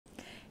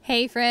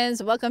Hey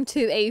friends, welcome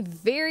to a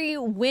very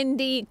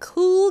windy,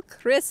 cool,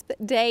 crisp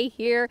day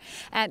here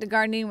at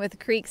Gardening with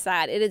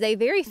Creekside. It is a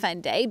very fun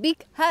day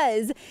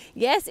because,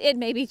 yes, it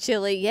may be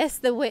chilly. Yes,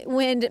 the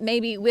wind may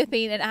be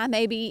whipping and I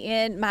may be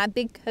in my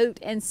big coat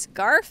and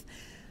scarf.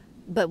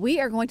 But we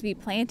are going to be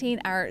planting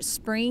our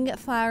spring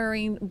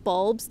flowering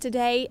bulbs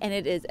today, and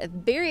it is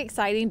very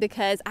exciting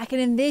because I can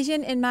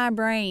envision in my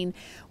brain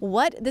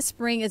what the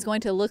spring is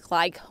going to look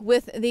like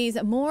with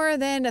these more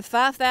than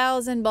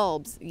 5,000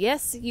 bulbs.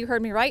 Yes, you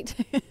heard me right.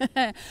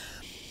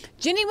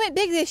 Jenny went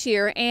big this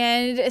year,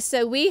 and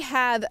so we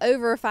have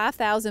over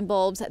 5,000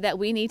 bulbs that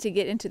we need to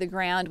get into the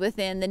ground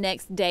within the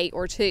next day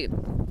or two.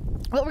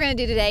 What we're going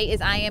to do today is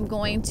I am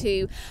going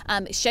to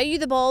show you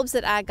the bulbs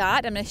that I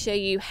got. I'm going to show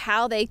you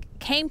how they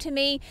came to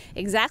me,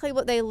 exactly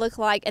what they look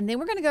like, and then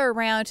we're going to go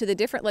around to the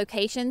different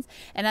locations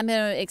and I'm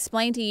going to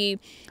explain to you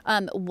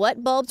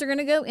what bulbs are going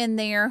to go in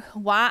there,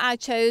 why I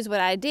chose what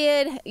I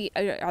did,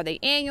 are they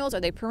annuals, are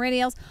they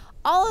perennials,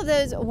 all of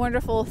those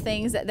wonderful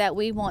things that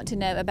we want to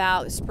know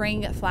about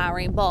spring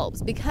flowering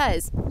bulbs,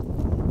 because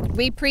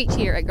we preach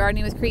here at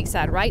Gardening with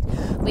Creekside, right?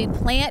 We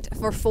plant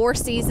for 4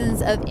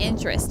 seasons of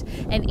interest.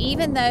 And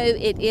even though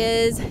it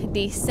is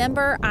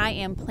December, I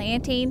am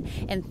planting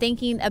and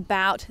thinking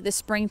about the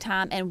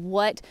springtime and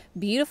what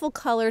beautiful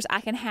colors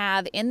I can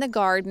have in the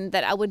garden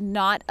that I would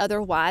not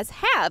otherwise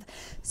have.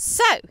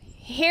 So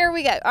here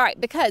we go. All right,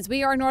 because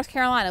we are in North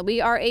Carolina, we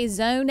are a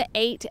Zone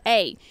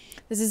 8A.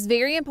 This is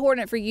very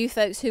important for you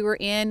folks who are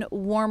in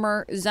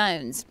warmer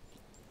zones.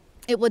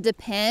 It will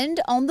depend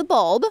on the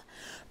bulb,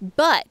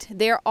 but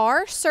there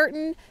are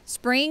certain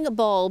spring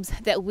bulbs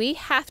that we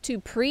have to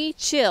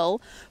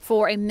pre-chill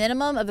for a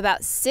minimum of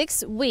about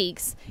 6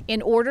 weeks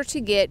in order to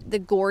get the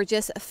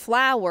gorgeous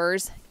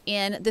flowers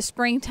in the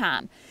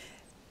springtime.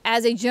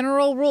 As a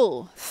general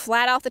rule,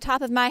 flat off the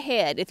top of my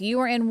head, if you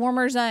are in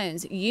warmer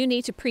zones, you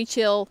need to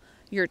pre-chill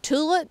your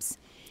tulips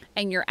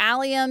and your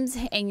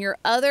alliums and your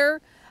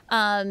other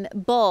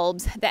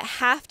bulbs that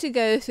have to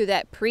go through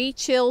that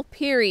pre-chill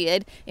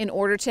period in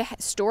order to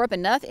store up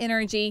enough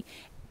energy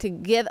to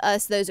give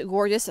us those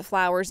gorgeous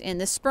flowers in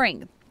the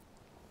spring.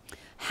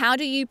 How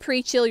do you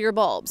pre-chill your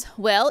bulbs?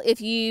 Well,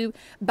 if you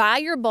buy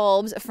your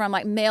bulbs from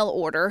like mail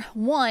order,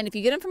 if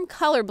you get them from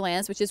Color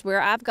Blends, which is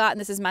where I've gotten,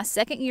 this is my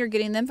 2nd year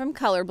getting them from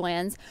Color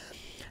Blends.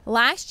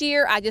 Last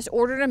year, I just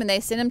ordered them and they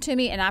sent them to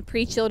me and I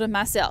pre-chilled them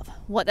myself.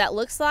 What that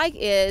looks like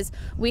is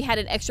we had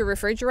an extra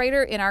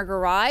refrigerator in our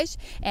garage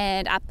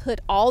and I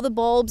put all the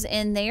bulbs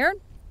in there.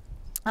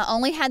 I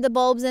only had the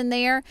bulbs in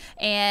there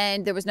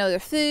and there was no other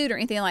food or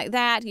anything like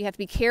that. You have to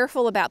be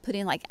careful about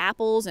putting like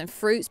apples and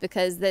fruits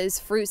because those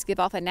fruits give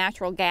off a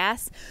natural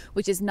gas,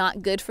 which is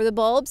not good for the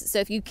bulbs. So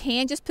if you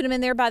can just put them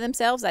in there by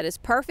themselves, that is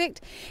perfect.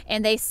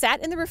 And they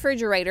sat in the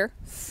refrigerator,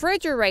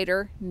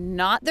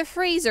 not the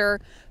freezer,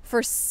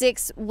 for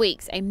 6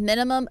 weeks, a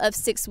minimum of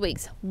 6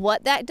 weeks.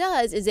 What that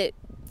does is it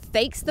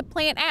fakes the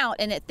plant out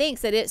and it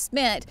thinks that it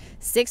spent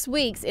 6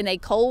 weeks in a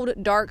cold,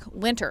 dark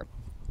winter.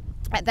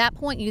 At that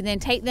point, you then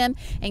take them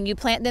and you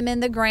plant them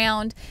in the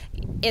ground.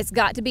 It's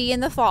got to be in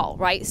the fall,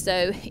 right?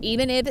 So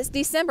even if it's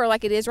December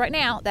like it is right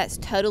now, that's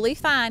totally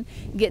fine.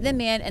 Get them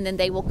in and then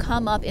they will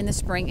come up in the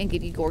spring and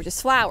give you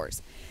gorgeous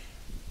flowers.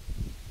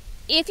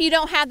 If you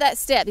don't have that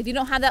step, if you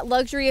don't have that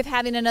luxury of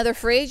having another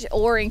fridge,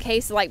 or in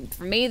case like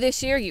for me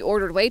this year, you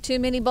ordered way too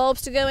many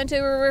bulbs to go into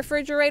a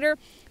refrigerator,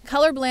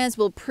 Color Blends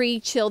will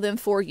pre-chill them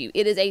for you.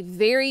 It is a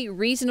very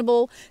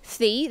reasonable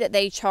fee that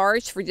they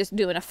charge for just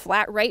doing a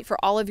flat rate for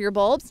all of your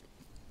bulbs.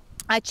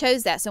 I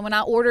chose that. So when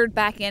I ordered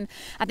back in,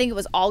 I think it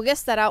was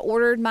August that I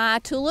ordered my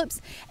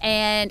tulips,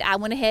 and I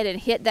went ahead and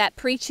hit that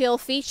pre-chill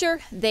feature.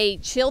 They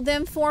chilled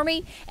them for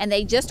me and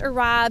they just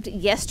arrived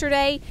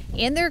yesterday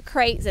in their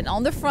crates, and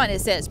on the front it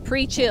says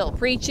pre-chill,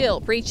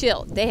 pre-chill,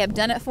 pre-chill. They have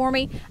done it for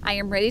me. I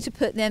am ready to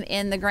put them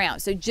in the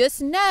ground. So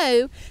just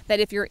know that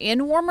if you're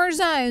in warmer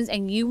zones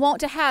and you want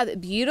to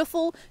have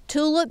beautiful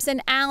tulips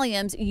and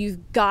alliums,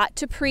 you've got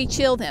to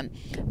pre-chill them.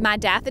 My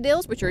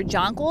daffodils, which are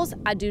jonquils,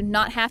 I do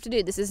not have to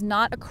do. This is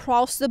not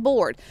across the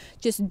board.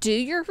 Just do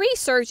your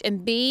research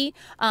and be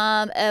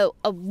a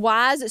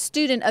wise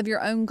student of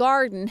your own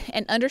garden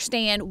and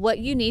understand what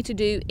you need to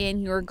do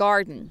in your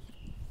garden.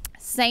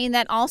 Saying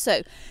that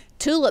also,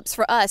 tulips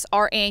for us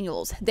are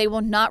annuals. They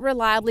will not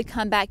reliably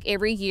come back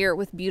every year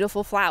with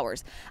beautiful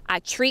flowers. I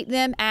treat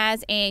them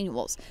as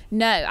annuals.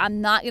 No,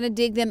 I'm not going to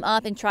dig them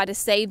up and try to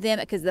save them,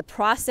 because the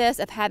process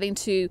of having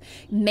to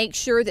make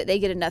sure that they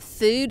get enough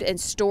food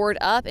and stored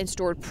up and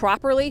stored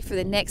properly for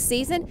the next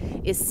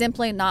season is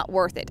simply not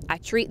worth it. I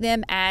treat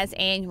them as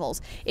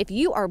annuals. If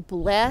you are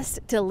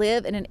blessed to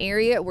live in an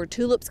area where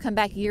tulips come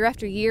back year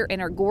after year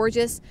and are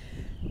gorgeous,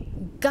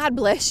 God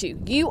bless you.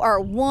 You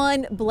are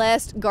one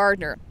blessed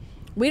gardener.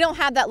 We don't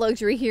have that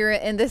luxury here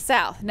in the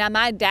South. Now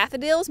my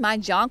daffodils, my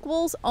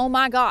jonquils, oh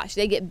my gosh,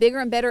 they get bigger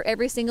and better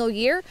every single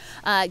year,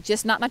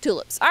 just not my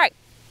tulips. All right,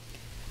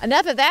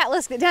 enough of that.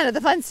 Let's get down to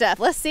the fun stuff.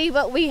 Let's see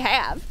what we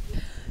have.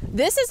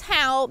 This is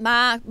how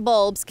my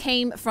bulbs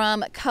came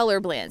from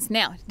color blends.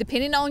 Now,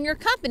 depending on your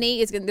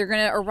company, they're going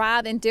to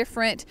arrive in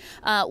different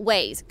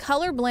ways.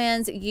 Color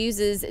Blends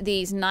uses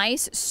these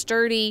nice,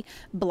 sturdy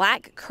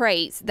black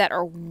crates that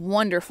are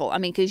wonderful. I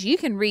mean, because you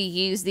can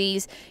reuse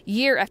these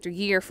year after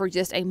year for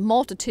just a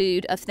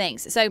multitude of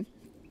things. So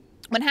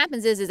what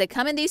happens is they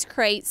come in these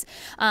crates.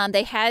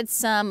 They had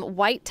some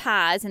white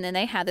ties, and then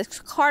they have this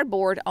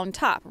cardboard on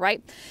top,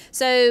 right?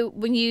 So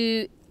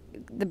when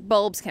the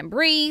bulbs can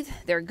breathe,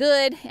 they're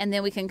good, and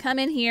then we can come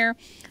in here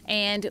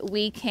and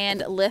we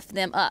can lift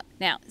them up.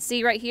 Now,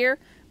 see right here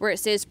where it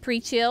says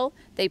pre-chill?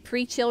 They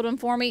pre-chilled them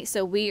for me,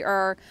 so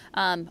we're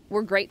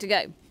great to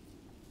go.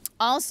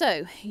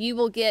 Also, you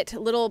will get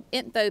little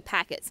info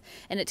packets,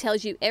 and it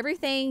tells you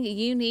everything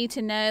you need to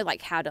know,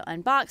 like how to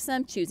unbox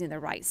them, choosing the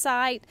right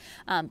site,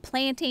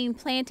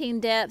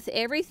 planting depth,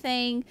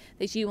 everything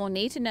that you will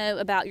need to know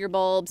about your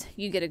bulbs.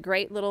 You get a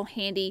great little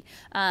handy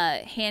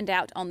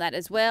handout on that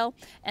as well.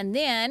 And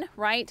then,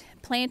 right,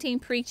 planting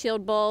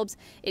pre-chilled bulbs,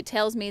 it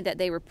tells me that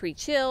they were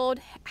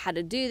pre-chilled, how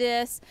to do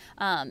this,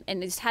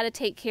 and just how to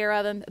take care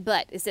of them.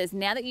 But it says,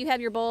 now that you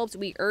have your bulbs,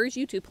 we urge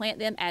you to plant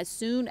them as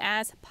soon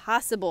as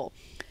possible.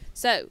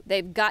 So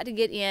they've got to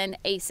get in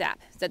ASAP.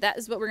 So that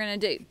is what we're going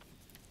to do.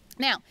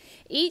 Now,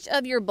 each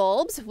of your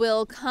bulbs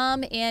will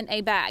come in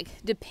a bag.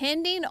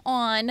 Depending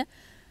on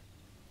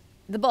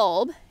the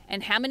bulb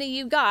and how many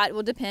you got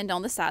will depend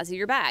on the size of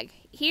your bag.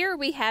 Here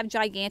we have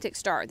Gigantic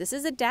Star. This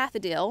is a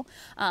daffodil.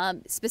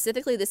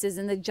 Specifically, this is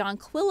in the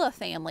Jonquilla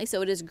family,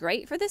 so it is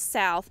great for the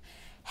South.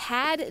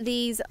 Had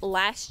these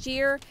last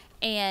year,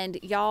 and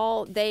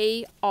y'all,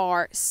 they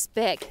are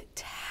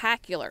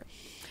spectacular.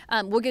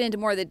 We'll get into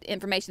more of the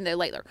information though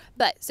later.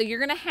 But so you're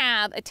going to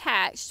have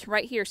attached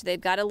right here, so they've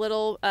got a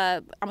little,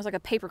 almost like a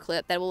paper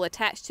clip that will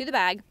attach to the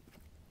bag.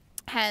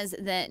 Has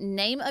the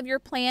name of your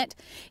plant.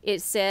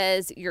 It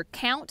says your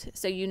count,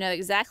 so you know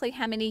exactly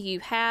how many you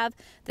have,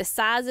 the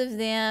size of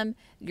them,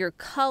 your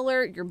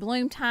color, your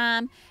bloom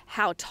time,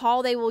 how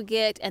tall they will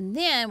get. And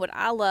then what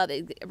I love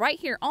is right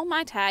here on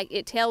my tag,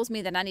 it tells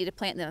me that I need to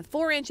plant them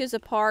 4 inches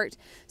apart.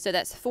 So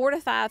that's 4 to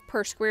 5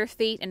 per square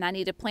feet, and I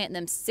need to plant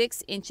them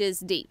 6 inches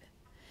deep.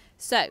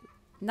 So,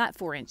 not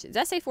 4 inches.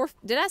 Did I say 4?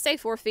 Did I say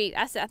 4 feet?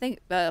 I think,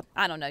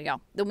 I don't know, y'all.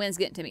 The wind's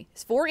getting to me.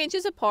 It's 4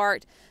 inches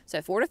apart,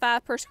 so 4 to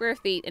 5 per square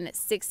feet, and it's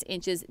 6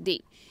 inches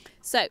deep.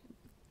 So,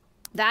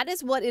 that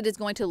is what it is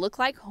going to look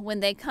like when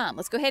they come.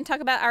 Let's go ahead and talk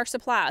about our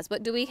supplies.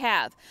 What do we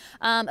have?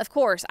 Of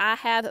course, I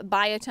have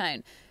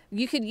Biotone.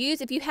 You could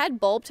use, if you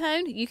had bulb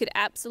tone, you could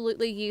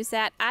absolutely use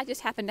that. I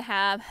just happen to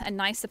have a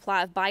nice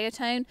supply of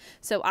Biotone,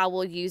 so I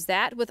will use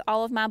that with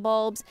all of my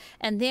bulbs.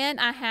 And then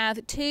I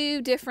have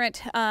 2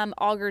 different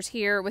augers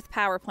here with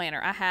Power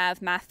Planter. I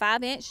have my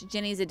 5-inch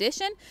Jenny's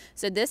Edition.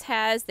 So this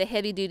has the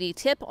heavy duty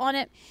tip on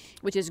it,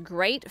 which is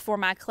great for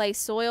my clay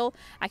soil.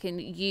 I can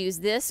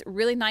use this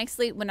really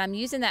nicely. When I'm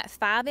using that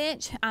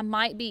 5-inch, I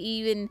might be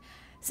even,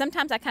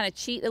 sometimes I kind of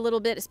cheat a little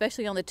bit,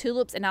 especially on the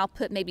tulips, and I'll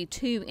put maybe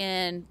 2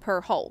 in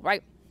per hole,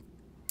 right?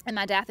 And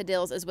my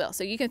daffodils as well.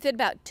 So you can fit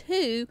about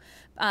 2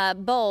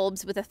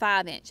 bulbs with a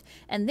 5-inch.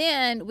 And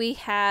then we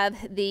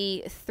have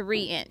the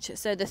 3-inch.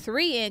 So the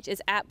 3-inch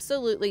is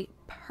absolutely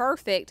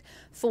perfect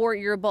for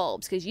your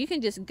bulbs, because you can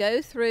just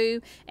go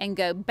through and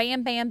go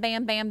bam, bam,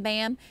 bam, bam,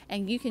 bam,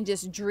 and you can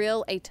just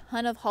drill a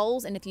ton of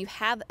holes. And if you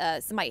have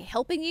somebody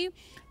helping you,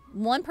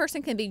 one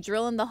person can be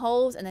drilling the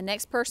holes, and the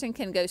next person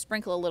can go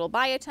sprinkle a little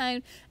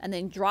Biotone and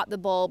then drop the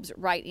bulbs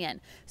right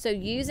in. So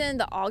using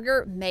the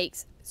auger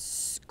makes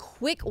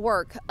quick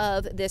work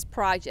of this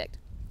project.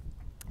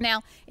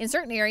 Now, in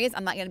certain areas,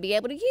 I'm not going to be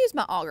able to use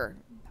my auger.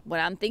 What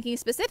I'm thinking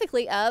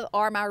specifically of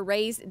are my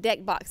raised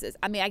deck boxes.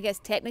 I mean, I guess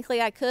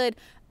technically I could.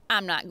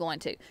 I'm not going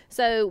to.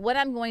 So what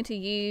I'm going to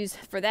use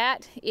for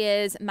that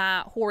is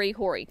my Hori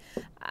Hori.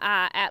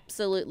 I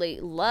absolutely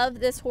love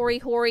this Hori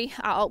Hori.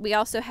 We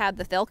also have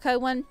the Felco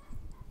one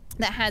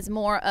that has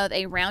more of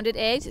a rounded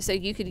edge, so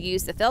you could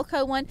use the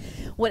Felco one.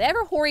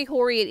 Whatever Hori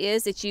Hori it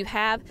is that you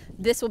have,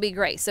 this will be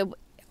great. So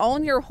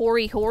on your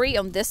Hori Hori,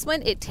 on this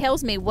one, it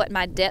tells me what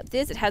my depth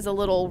is. It has a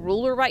little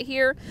ruler right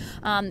here.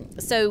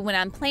 So when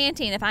I'm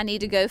planting, if I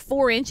need to go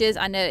 4 inches,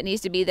 I know it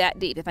needs to be that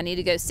deep. If I need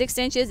to go 6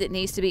 inches, it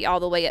needs to be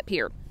all the way up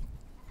here.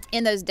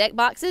 In those deck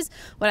boxes,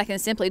 what I can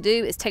simply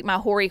do is take my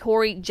Hori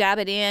Hori, jab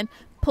it in,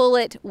 pull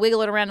it,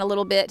 wiggle it around a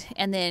little bit,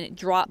 and then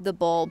drop the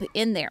bulb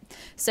in there.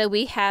 So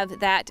we have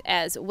that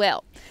as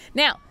well.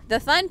 Now, the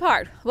fun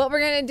part, what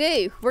we're going to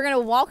do, we're going to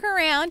walk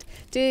around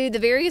to the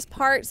various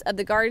parts of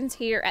the gardens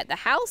here at the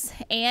house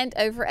and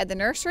over at the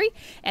nursery,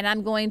 and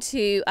I'm going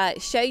to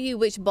show you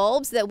which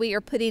bulbs that we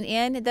are putting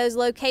in those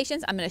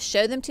locations. I'm going to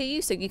show them to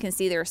you so you can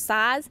see their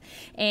size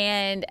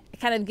and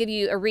kind of give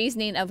you a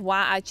reasoning of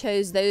why I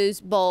chose those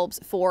bulbs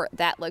for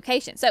that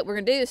location. So what we're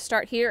going to do is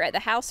start here at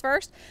the house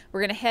first. We're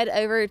going to head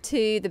over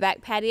to the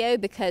back patio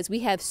because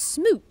we have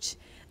smooch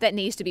that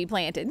needs to be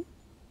planted.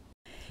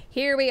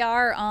 Here we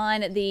are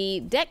on the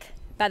deck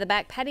by the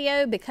back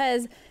patio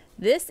because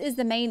this is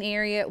the main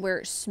area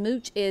where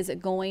smooch is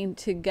going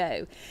to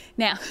go.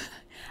 Now,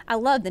 I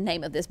love the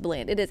name of this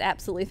blend. It is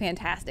absolutely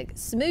fantastic.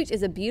 Smooch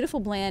is a beautiful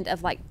blend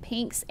of like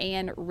pinks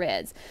and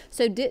reds.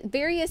 So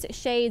various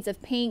shades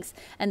of pinks,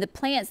 and the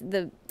plants,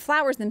 the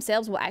flowers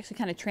themselves will actually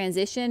kind of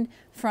transition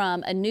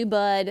from a new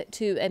bud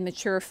to a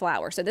mature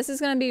flower. So this is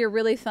going to be a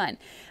really fun.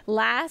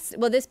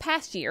 This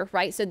past year,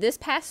 right? So this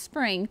past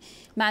spring,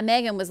 my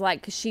Megan was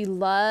like, because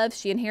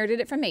she inherited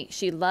it from me.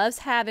 She loves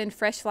having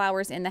fresh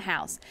flowers in the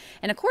house.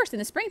 And of course, in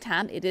the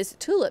springtime, it is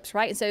tulips,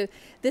 right? And so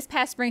this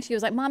past spring, she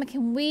was like, Mama,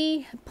 can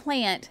we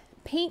plant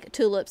pink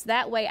tulips?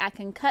 That way I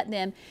can cut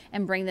them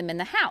and bring them in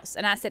the house.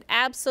 And I said,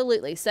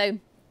 absolutely. So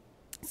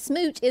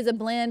Smooch is a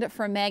blend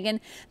for Megan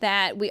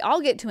that we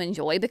all get to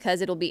enjoy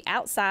because it'll be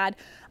outside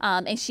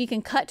and she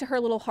can cut to her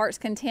little heart's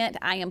content.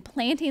 I am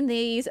planting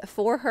these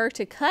for her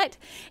to cut,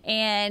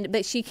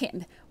 but she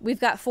can't. We've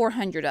got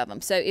 400 of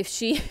them. So if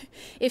she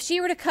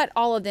were to cut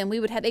all of them, we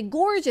would have a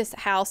gorgeous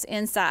house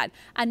inside.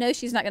 I know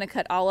she's not going to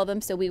cut all of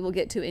them, so we will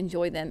get to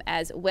enjoy them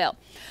as well.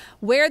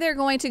 Where they're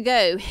going to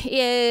go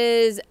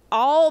is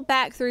all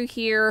back through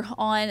here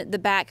on the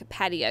back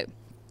patio.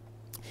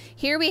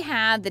 Here we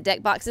have the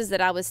deck boxes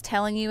that I was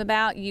telling you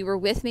about. You were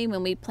with me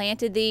when we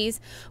planted these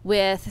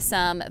with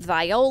some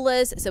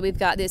violas. So we've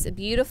got this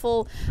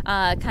beautiful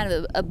kind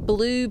of a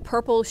blue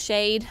purple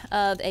shade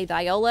of a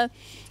viola.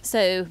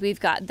 So we've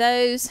got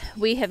those.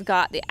 We have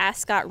got the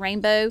Ascot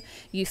Rainbow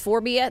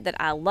Euphorbia that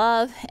I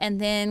love,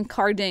 and then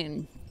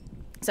Cardoon.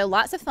 So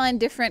lots of fun,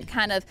 different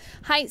kind of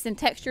heights and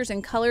textures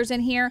and colors in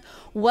here.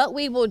 What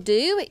we will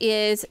do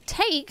is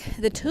take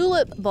the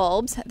tulip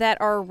bulbs that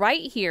are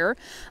right here,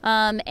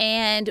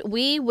 and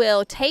we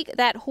will take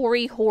that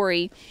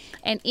hoary,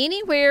 and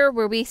anywhere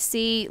where we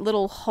see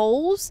little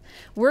holes,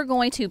 we're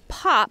going to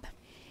pop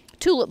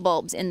tulip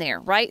bulbs in there,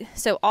 right?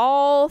 So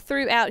all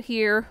throughout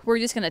here, we're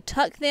just going to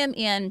tuck them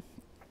in.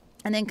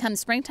 And then come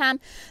springtime,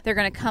 they're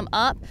going to come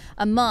up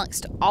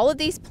amongst all of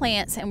these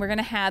plants, and we're going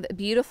to have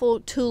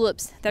beautiful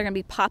tulips that are going to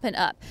be popping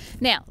up.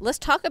 Now, let's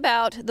talk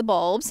about the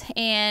bulbs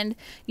and,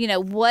 you know,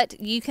 what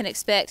you can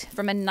expect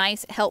from a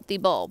nice, healthy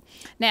bulb.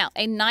 Now,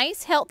 a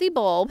nice, healthy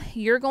bulb,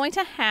 you're going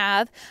to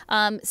have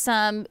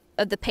some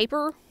of the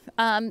paper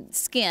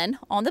skin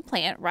on the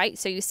plant, right?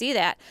 So you see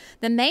that.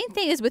 The main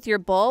thing is with your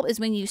bulb is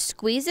when you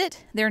squeeze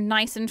it, they're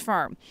nice and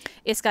firm.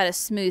 It's got a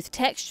smooth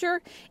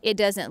texture. It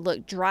doesn't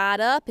look dried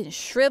up and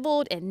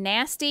shriveled and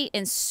nasty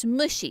and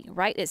smushy,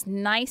 right? It's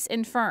nice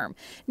and firm.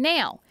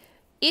 Now,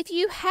 if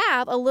you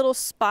have a little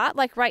spot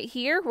like right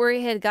here where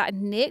it had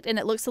gotten nicked and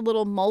it looks a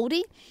little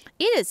moldy,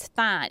 it is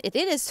fine. If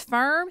it is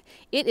firm,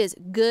 it is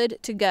good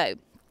to go.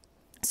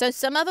 So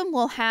some of them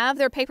will have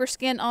their paper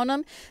skin on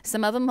them.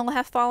 Some of them will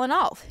have fallen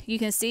off. You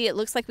can see it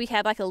looks like we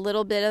have like a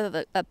little bit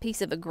of a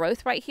piece of a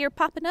growth right here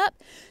popping up.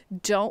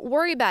 Don't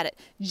worry about it.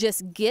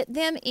 Just get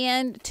them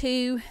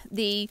into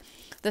the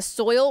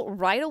soil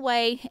right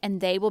away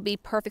and they will be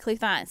perfectly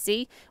fine.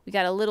 See, we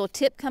got a little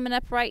tip coming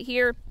up right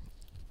here.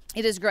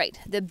 It is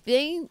great. The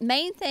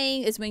main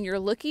thing is when you're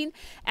looking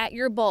at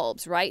your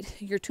bulbs, right?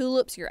 Your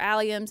tulips, your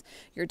alliums,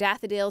 your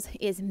daffodils,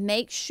 is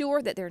make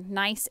sure that they're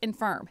nice and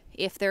firm.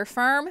 If they're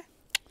firm,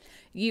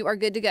 you are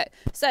good to go.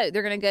 So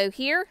they're going to go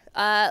here.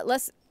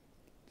 Let's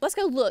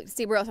go look to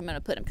see where else I'm going to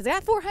put them, because I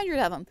got 400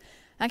 of them.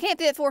 I can't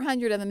fit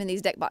 400 of them in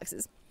these deck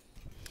boxes.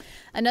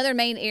 Another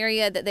main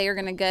area that they are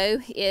going to go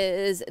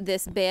is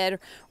this bed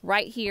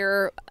right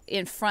here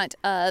in front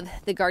of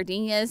the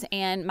gardenias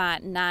and my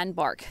 9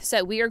 bark.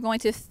 So we are going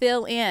to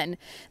fill in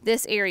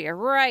this area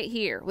right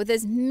here with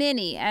as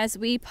many as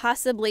we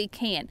possibly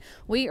can.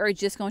 We are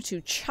just going to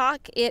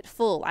chock it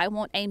full. I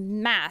want a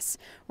mass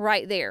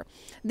right there.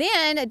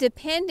 Then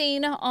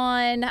depending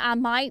on, I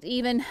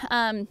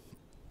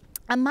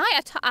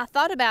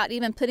thought about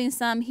even putting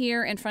some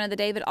here in front of the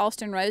David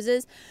Austin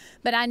roses,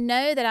 but I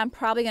know that I'm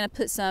probably going to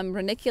put some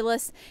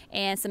ranunculus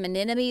and some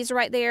anemones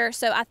right there.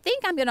 So I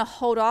think I'm going to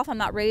hold off. I'm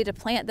not ready to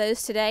plant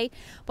those today.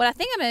 What I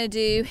think I'm going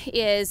to do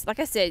is,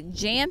 like I said,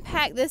 jam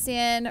pack this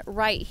in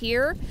right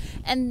here.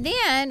 And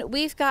then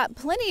we've got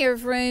plenty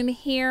of room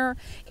here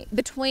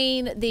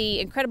between the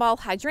Incredible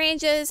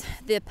hydrangeas,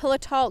 the Pillow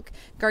Talk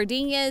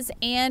gardenias,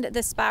 and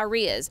the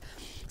spireas.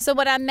 So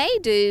what I may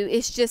do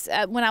is just,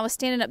 when I was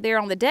standing up there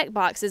on the deck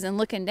boxes and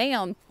looking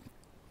down,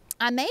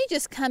 I may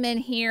just come in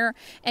here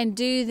and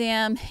do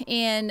them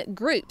in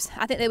groups.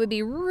 I think they would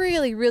be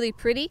really, really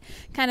pretty,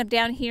 kind of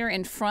down here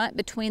in front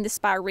between the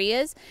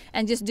spireas,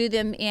 and just do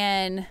them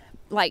in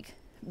like,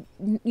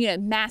 you know,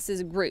 masses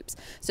of groups.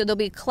 So there'll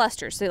be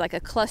clusters, so like a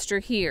cluster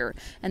here,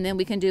 and then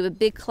we can do a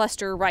big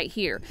cluster right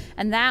here.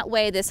 And that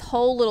way this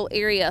whole little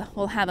area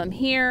will have them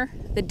here,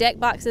 the deck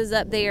boxes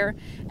up there,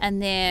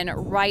 and then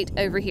right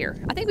over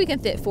here. I think we can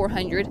fit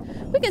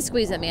 400. We can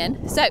squeeze them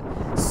in. So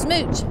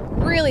Smooch,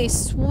 really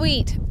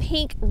sweet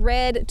pink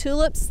red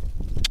tulips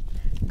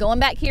going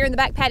back here in the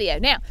back patio.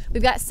 Now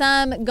we've got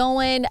some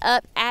going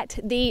up at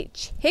the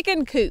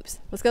chicken coops.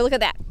 Let's go look at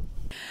that.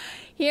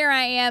 Here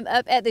I am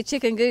up at the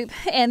chicken coop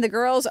and the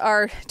girls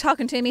are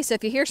talking to me, so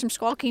if you hear some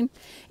squawking,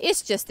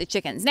 it's just the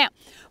chickens. Now,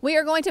 we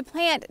are going to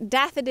plant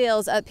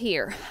daffodils up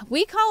here.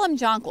 We call them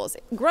jonquils.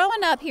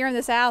 Growing up here in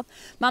the South,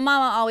 my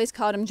mama always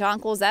called them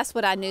jonquils. That's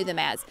what I knew them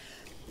as.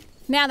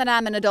 Now that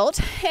I'm an adult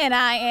and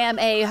I am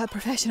a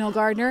professional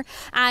gardener,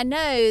 I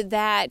know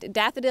that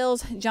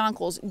daffodils,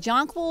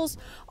 jonquils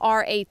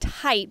are a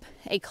type,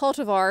 a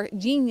cultivar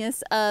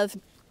genus of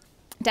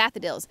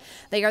daffodils.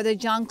 They are the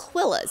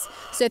jonquillas.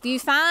 So if you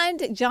find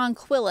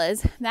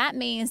jonquillas, that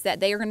means that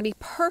they are going to be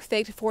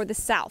perfect for the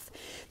South.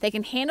 They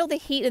can handle the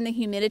heat and the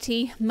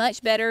humidity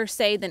much better,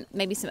 say, than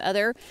maybe some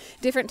other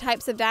different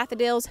types of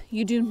daffodils.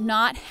 You do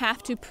not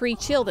have to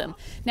pre-chill them.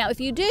 Now, if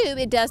you do,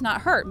 it does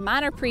not hurt.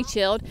 Mine are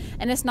pre-chilled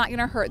and it's not going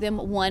to hurt them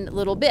one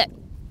little bit.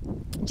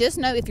 Just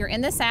know if you're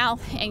in the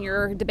South and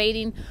you're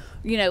debating,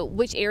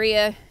 which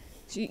area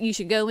you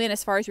should go in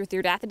as far as with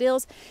your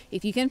daffodils,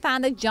 if you can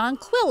find the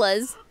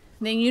jonquillas,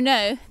 then you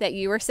know that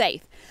you are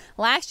safe.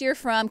 Last year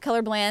from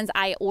Color Blends,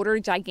 I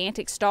ordered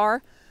Gigantic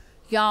Star.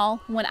 Y'all,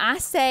 when I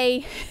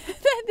say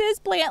that this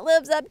plant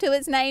lives up to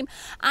its name,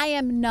 I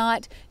am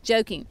not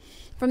joking.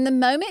 From the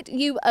moment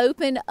you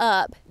open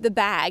up the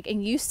bag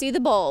and you see the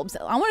bulbs,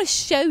 I want to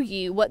show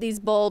you what these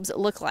bulbs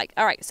look like.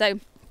 All right, so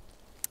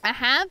I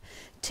have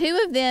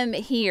 2 of them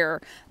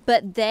here,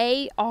 but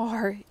they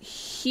are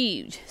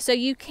huge. So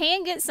you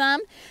can get some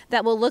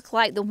that will look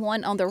like the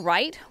one on the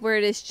right, where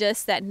it is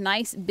just that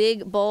nice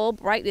big bulb,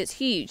 right? It's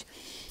huge.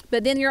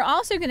 But then you're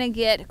also going to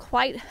get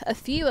quite a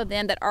few of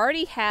them that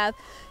already have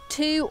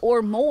 2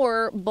 or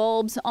more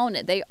bulbs on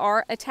it. They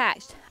are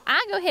attached.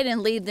 I go ahead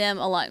and leave them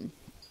alone.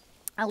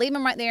 I leave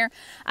them right there.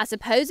 I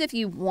suppose if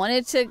you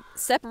wanted to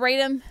separate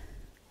them,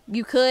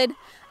 you could.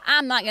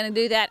 I'm not going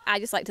to do that. I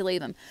just like to leave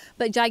them.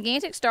 But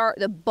Gigantic Star,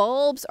 the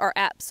bulbs are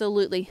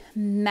absolutely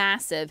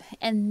massive.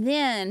 And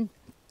then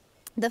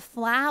the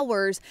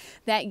flowers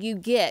that you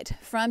get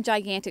from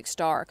Gigantic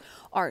Star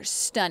are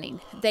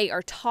stunning. They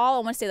are tall.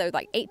 I want to say they're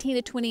like 18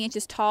 to 20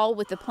 inches tall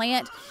with the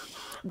plant.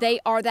 They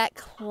are that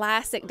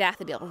classic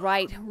daffodil,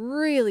 right?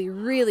 Really,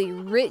 really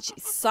rich,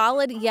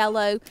 solid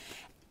yellow.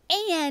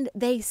 And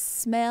they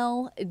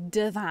smell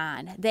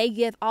divine. They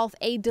give off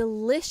a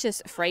delicious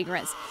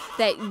fragrance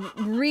that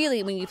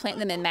really, when you plant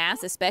them in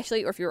mass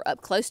especially, or if you're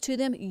up close to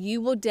them,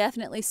 you will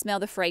definitely smell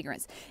the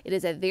fragrance. It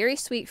is a very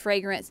sweet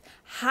fragrance,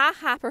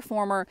 high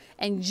performer,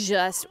 and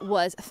just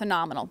was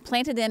phenomenal.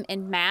 Planted them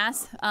in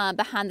mass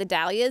behind the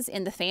dahlias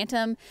in the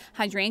Phantom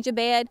hydrangea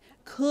bed.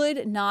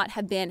 Could not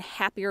have been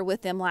happier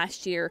with them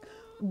last year.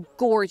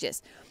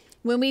 Gorgeous.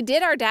 When we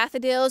did our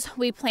daffodils,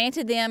 we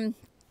planted them,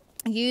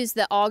 used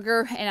the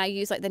auger, and I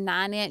used like the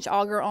 9-inch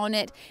auger on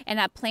it,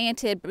 and I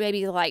planted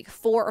maybe like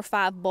 4 or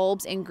 5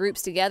 bulbs in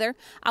groups together.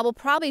 I will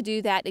probably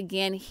do that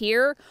again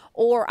here,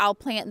 or I'll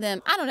plant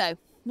them, I don't know,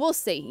 we'll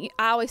see.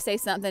 I always say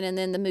something and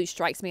then the mood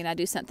strikes me and I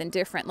do something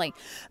differently.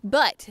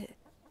 But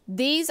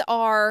these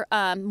are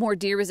more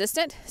deer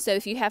resistant, so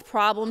if you have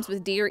problems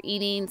with deer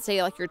eating,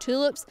 say like your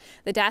tulips,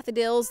 the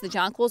daffodils, the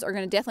jonquils are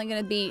definitely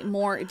going to be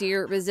more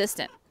deer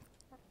resistant.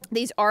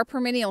 These are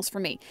perennials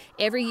for me.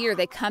 Every year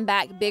they come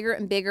back bigger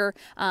and bigger,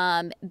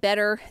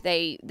 better.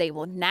 They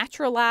will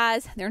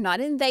naturalize. They're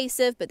not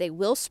invasive, but they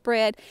will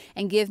spread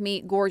and give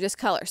me gorgeous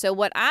color. So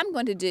what I'm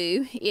going to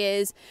do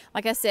is,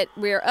 like I said,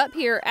 we're up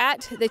here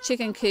at the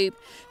chicken coop.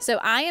 So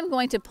I am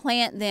going to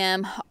plant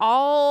them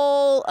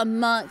all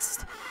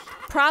amongst,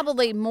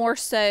 probably more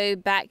so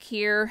back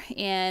here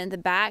in the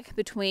back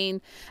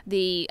between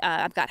the,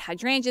 I've got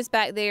hydrangeas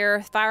back there,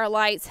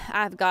 firelights.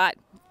 I've got,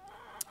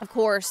 of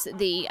course,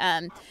 the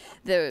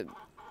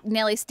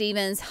Nellie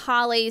Stevens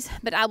hollies,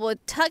 but I will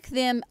tuck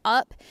them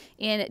up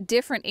in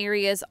different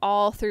areas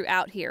all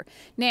throughout here.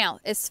 Now,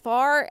 as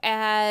far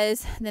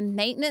as the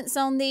maintenance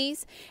on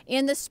these,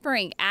 in the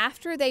spring,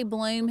 after they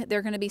bloom,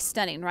 they're going to be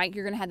stunning, right?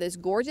 You're going to have those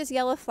gorgeous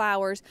yellow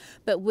flowers,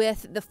 but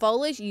with the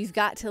foliage, you've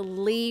got to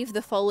leave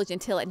the foliage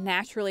until it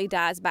naturally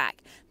dies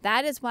back.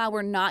 That is why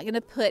we're not going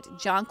to put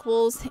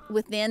jonquils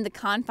within the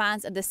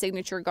confines of the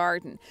signature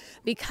garden,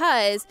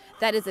 because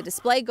that is a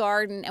display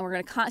garden and we're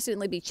going to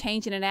constantly be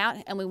changing it out,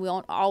 and we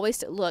won't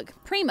always look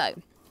primo.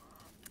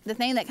 The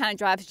thing that kind of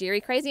drives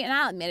Jerry crazy, and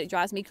I'll admit it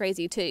drives me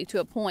crazy too, to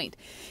a point,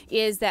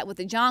 is that with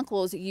the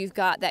jonquils, you've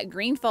got that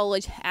green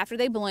foliage after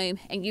they bloom,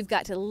 and you've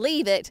got to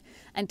leave it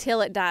until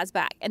it dies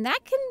back. And that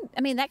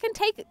can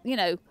take,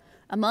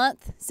 a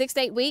month, 6 to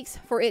 8 weeks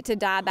for it to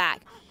die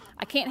back.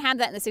 I can't have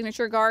that in the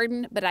signature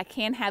garden, but I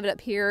can have it up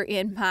here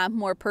in my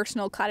more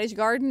personal cottage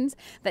gardens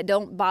that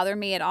don't bother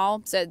me at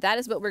all. So that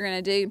is what we're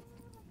going to do.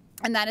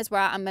 And that is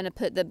why I'm going to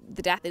put the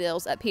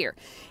daffodils up here.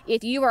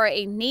 If you are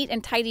a neat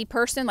and tidy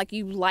person, like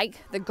you like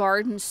the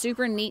garden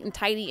super neat and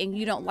tidy, and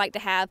you don't like to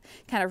have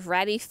kind of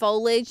ratty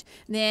foliage,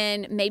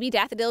 then maybe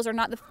daffodils are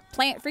not the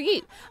plant for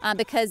you,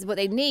 because what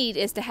they need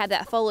is to have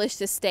that foliage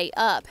to stay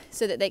up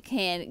so that they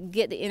can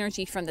get the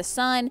energy from the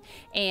sun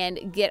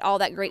and get all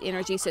that great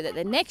energy so that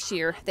the next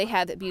year they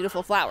have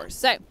beautiful flowers.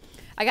 So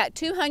I got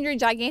 200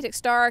 Gigantic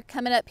Star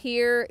coming up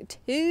here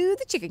to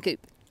the chicken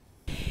coop.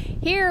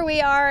 Here we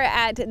are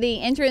at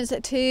the entrance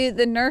to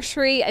the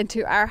nursery and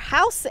to our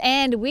house,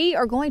 and we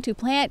are going to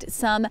plant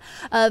some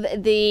of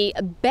the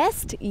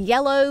best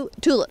yellow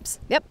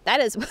tulips. Yep,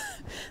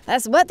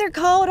 that's what they're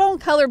called on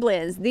color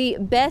blends, the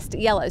best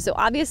yellow. So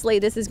obviously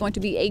this is going to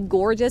be a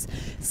gorgeous,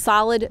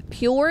 solid,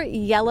 pure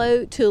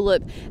yellow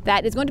tulip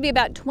that is going to be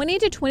about 20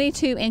 to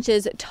 22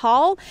 inches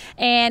tall,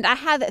 and I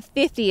have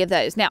 50 of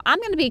those. Now I'm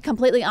going to be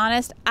completely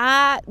honest.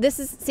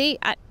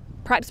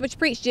 Practice what you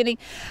preach, Jenny.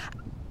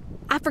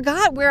 I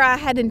forgot where I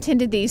had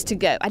intended these to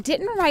go. I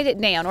didn't write it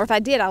down, or if I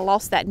did, I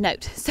lost that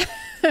note. So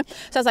I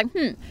was like,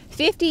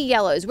 50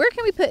 yellows. Where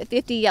can we put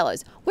 50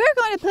 yellows? We're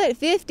going to put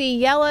 50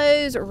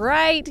 yellows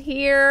right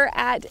here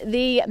at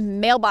the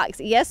mailbox.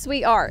 Yes,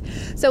 we are.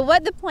 So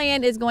what the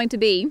plan is going to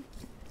be,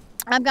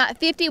 I've got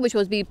 50, which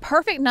will be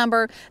perfect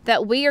number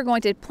that we are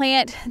going to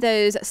plant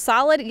those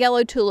solid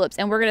yellow tulips,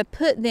 and we're going to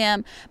put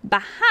them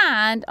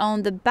behind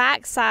on the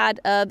back side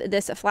of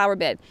this flower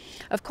bed.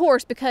 Of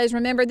course, because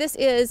remember, this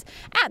is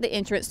at the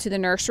entrance to the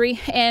nursery,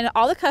 and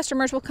all the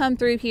customers will come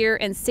through here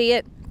and see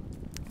it.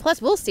 Plus,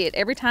 we'll see it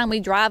every time we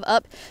drive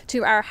up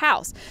to our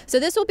house. So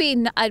this will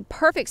be a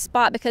perfect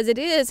spot because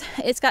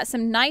it's got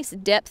some nice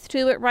depth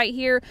to it right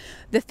here.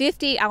 The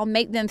 50, I'll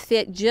make them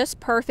fit just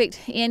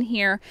perfect in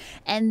here.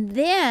 And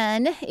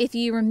then, if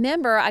you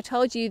remember, I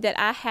told you that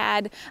I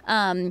had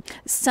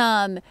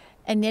some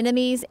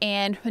anemones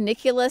and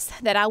ranunculus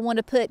that I want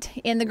to put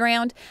in the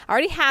ground. I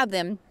already have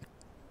them.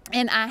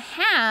 And I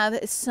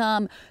have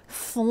some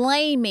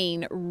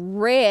flaming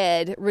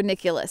red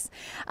ranunculus,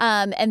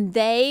 and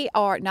they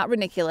are not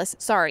ranunculus,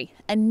 sorry,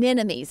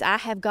 anemones. I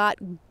have got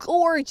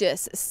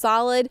gorgeous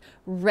solid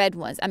red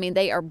ones. I mean,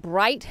 they are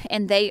bright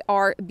and they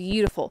are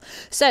beautiful.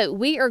 So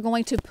we are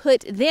going to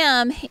put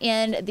them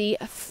in the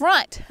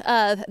front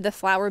of the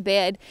flower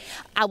bed.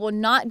 I will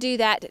not do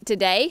that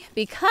today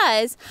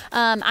because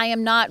I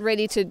am not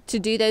ready to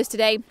do those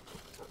today.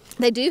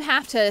 They do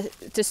have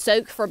to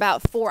soak for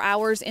about 4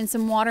 hours in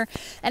some water,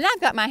 and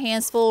I've got my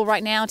hands full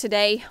right now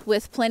today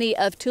with plenty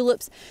of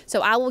tulips,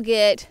 so I will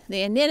get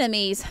the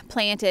anemones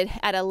planted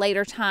at a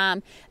later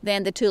time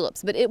than the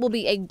tulips. But it will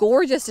be a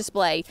gorgeous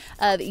display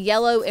of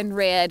yellow and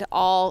red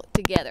all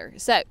together.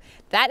 So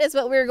that is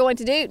what we're going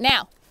to do.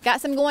 Now,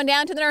 got some going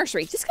down to the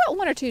nursery. Just got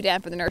 1 or 2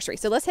 down for the nursery,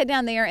 so let's head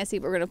down there and see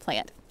what we're going to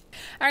plant.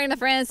 All right, my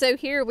friends, so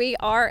here we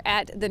are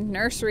at the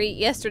nursery.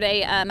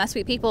 Yesterday, my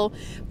sweet people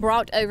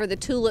brought over the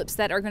tulips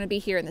that are going to be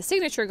here in the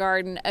signature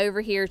garden over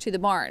here to the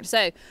barn.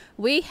 So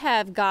we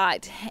have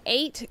got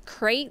 8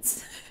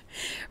 crates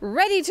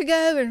ready to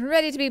go and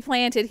ready to be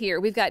planted here.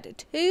 We've got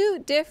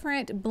 2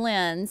 different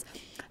blends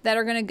that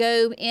are going to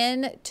go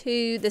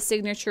into the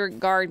signature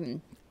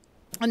garden.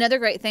 Another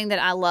great thing that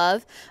I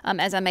love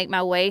as I make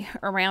my way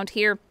around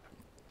here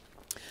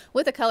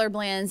with the color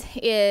blends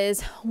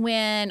is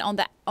when on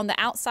the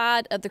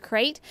outside of the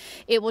crate,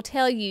 it will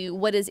tell you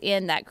what is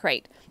in that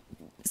crate.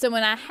 So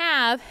when I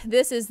have,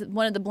 this is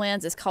one of the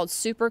blends, it's called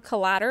Super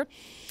Collider.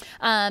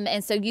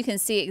 And so you can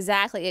see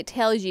exactly, it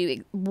tells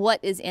you what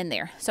is in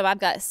there. So I've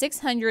got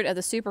 600 of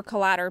the Super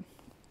Collider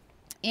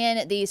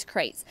in these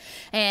crates,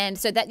 and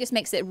so that just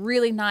makes it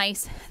really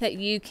nice that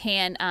you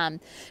can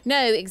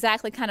know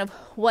exactly kind of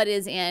what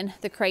is in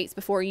the crates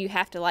before you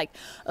have to like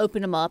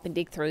open them up and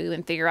dig through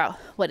and figure out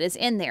what is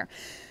in there.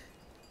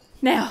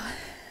 Now,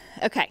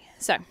 okay,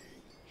 so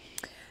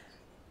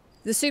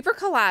the Super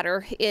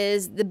Collider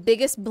is the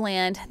biggest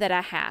blend that I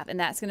have, and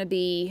that's going to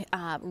be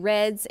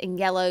reds and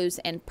yellows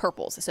and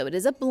purples. So it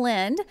is a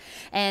blend,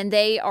 and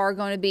they are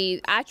going to be,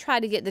 I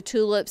try to get the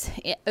tulips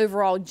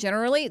overall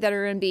generally that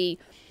are going to be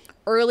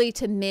early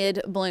to mid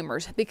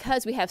bloomers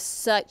because we have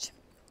such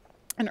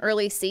an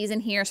early season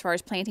here as far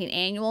as planting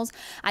annuals.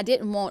 I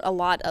didn't want a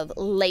lot of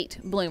late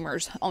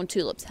bloomers on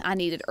tulips. I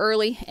needed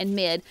early and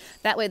mid.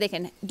 That way they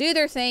can do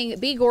their thing,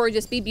 be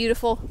gorgeous, be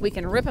beautiful. We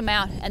can rip them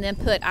out and then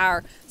put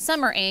our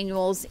summer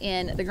annuals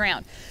in the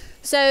ground.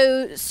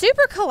 So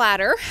Super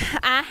Collider,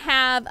 I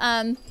have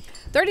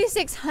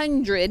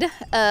 3,600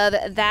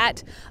 of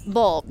that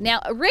bulb. Now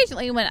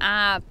originally when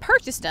I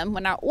purchased them,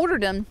 when I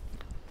ordered them,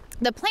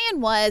 the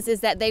plan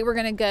is that they were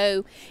going to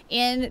go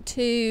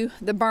into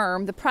the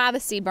berm, the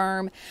privacy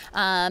berm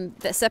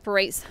that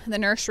separates the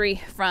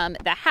nursery from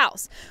the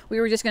house. We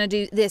were just going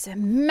to do this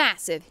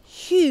massive,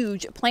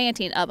 huge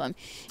planting of them.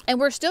 And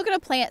we're still going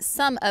to plant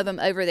some of them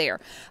over there.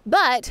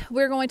 But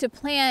we're going to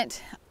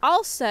plant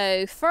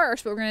also,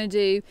 first, what we're going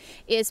to do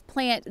is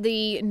plant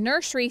the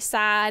nursery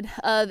side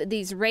of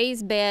these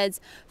raised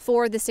beds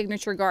for the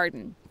signature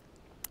garden.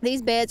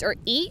 These beds are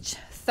each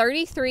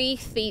 33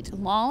 feet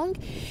long,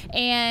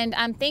 and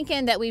I'm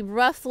thinking that we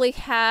roughly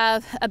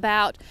have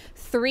about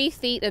 3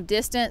 feet of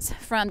distance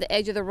from the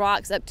edge of the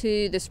rocks up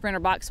to the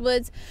sprinter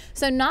boxwoods.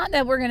 So not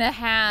that we're going to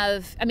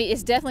have, I mean,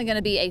 it's definitely going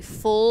to be a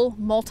full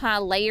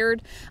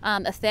multi-layered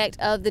effect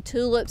of the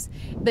tulips,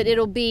 but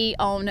it'll be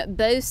on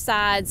both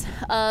sides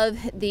of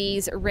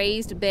these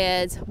raised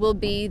beds will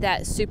be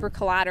that Super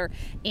Collider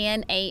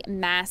in a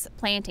mass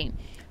planting.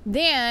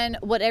 Then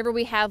whatever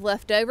we have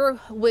left over,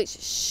 which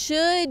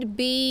should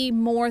be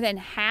more than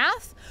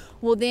half,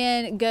 will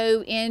then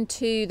go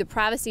into the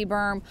privacy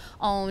berm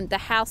on the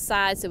house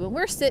side. So when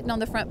we're sitting on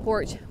the front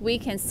porch, we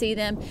can see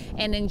them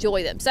and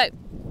enjoy them. So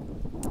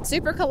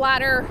Super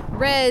Collider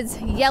reds,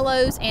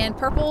 yellows, and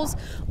purples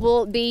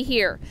will be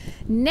here.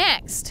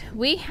 Next,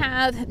 we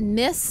have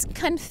Miss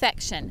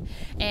Confection.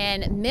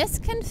 And Miss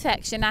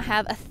Confection, I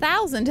have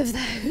 1,000 of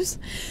those.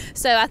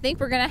 So I think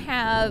we're gonna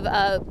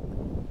have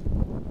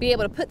be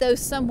able to put those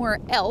somewhere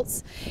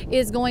else.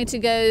 Is going to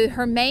go,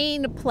 her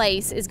main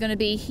place is gonna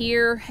be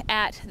here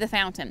at the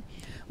fountain.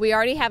 We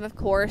already have, of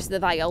course, the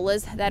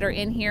violas that are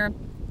in here.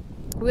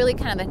 Really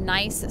kind of a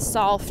nice,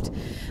 soft,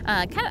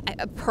 kind of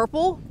a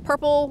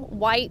purple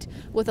white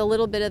with a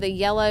little bit of a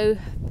yellow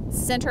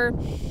center.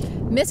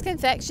 Miss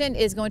Confection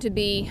is going to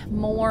be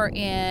more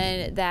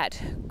in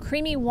that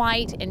creamy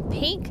white and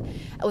pink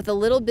with a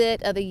little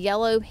bit of a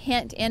yellow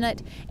hint in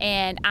it.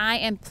 And I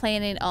am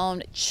planning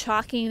on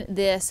chalking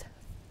this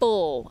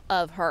full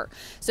of her.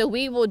 So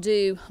we will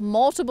do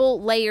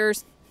multiple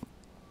layers.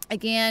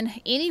 Again,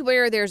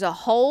 anywhere there's a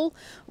hole,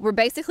 we're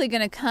basically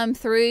going to come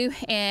through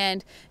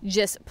and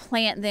just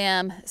plant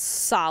them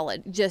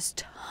solid, just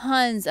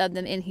tons of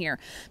them in here,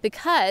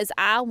 because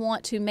I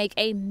want to make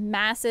a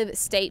massive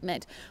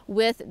statement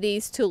with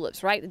these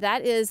tulips, right?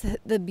 That is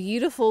the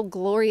beautiful,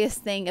 glorious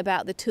thing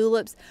about the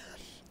tulips,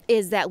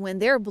 is that when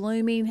they're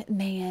blooming,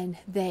 man,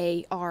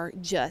 they are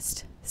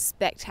just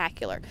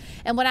spectacular.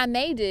 And what I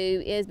may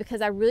do is,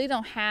 because I really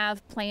don't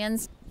have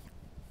plans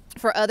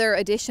for other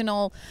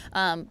additional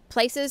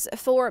places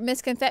for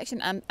Miss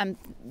Confection,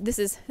 this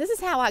is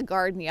how I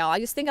garden, y'all. I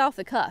just think off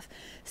the cuff.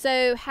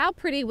 So how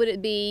pretty would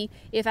it be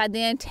if I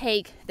then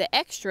take the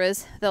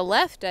extras, the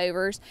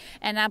leftovers,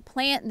 and I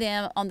plant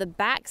them on the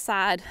back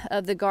side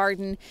of the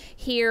garden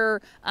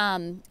here,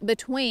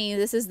 between,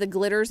 this is the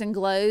Glitters and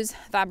Glows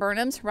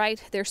viburnums,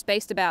 right? They're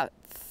spaced about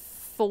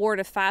 4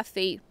 to 5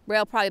 feet,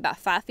 well, probably about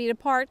 5 feet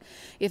apart,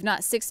 if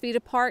not 6 feet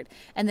apart.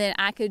 And then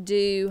I could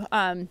do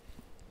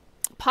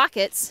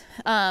pockets,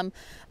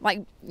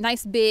 like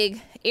nice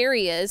big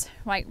areas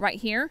right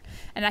here,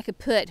 and I could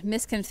put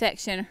Miss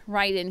Confection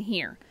right in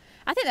here.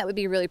 I think that would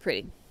be really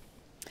pretty.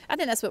 I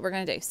think that's what we're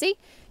going to do. See,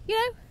 you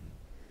know,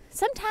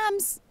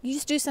 sometimes you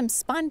just do some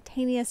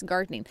spontaneous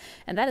gardening,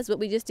 and that is what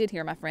we just did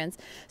here, my friends.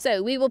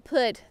 So we will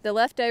put the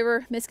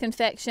leftover Miss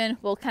Confection.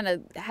 We'll kind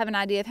of have an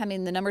idea of how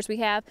many the numbers we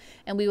have,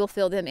 and we will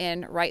fill them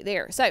in right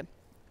there. So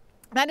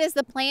that is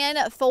the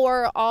plan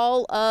for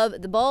all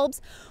of the bulbs.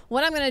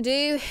 What I'm going to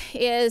do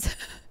is,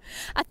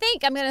 I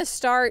think I'm going to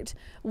start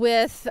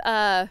with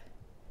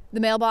the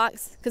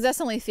mailbox, because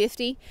that's only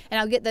 50, and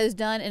I'll get those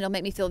done, and it'll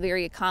make me feel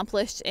very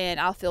accomplished, and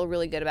I'll feel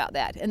really good about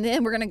that. And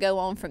then we're going to go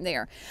on from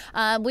there.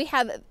 We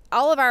have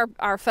all of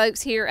our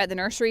folks here at the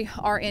nursery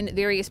are in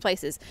various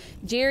places.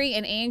 Jerry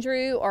and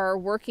Andrew are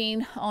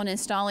working on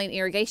installing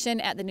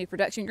irrigation at the new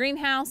production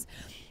greenhouse.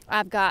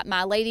 I've got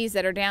my ladies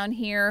that are down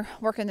here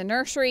working the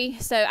nursery.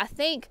 So I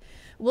think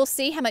we'll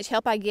see how much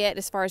help I get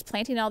as far as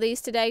planting all these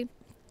today.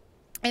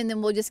 And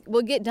then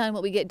we'll get done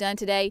what we get done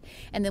today,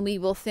 and then we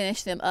will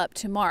finish them up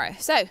tomorrow.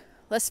 So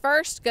let's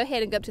first go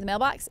ahead and go up to the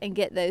mailbox and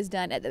get those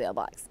done at the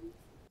mailbox.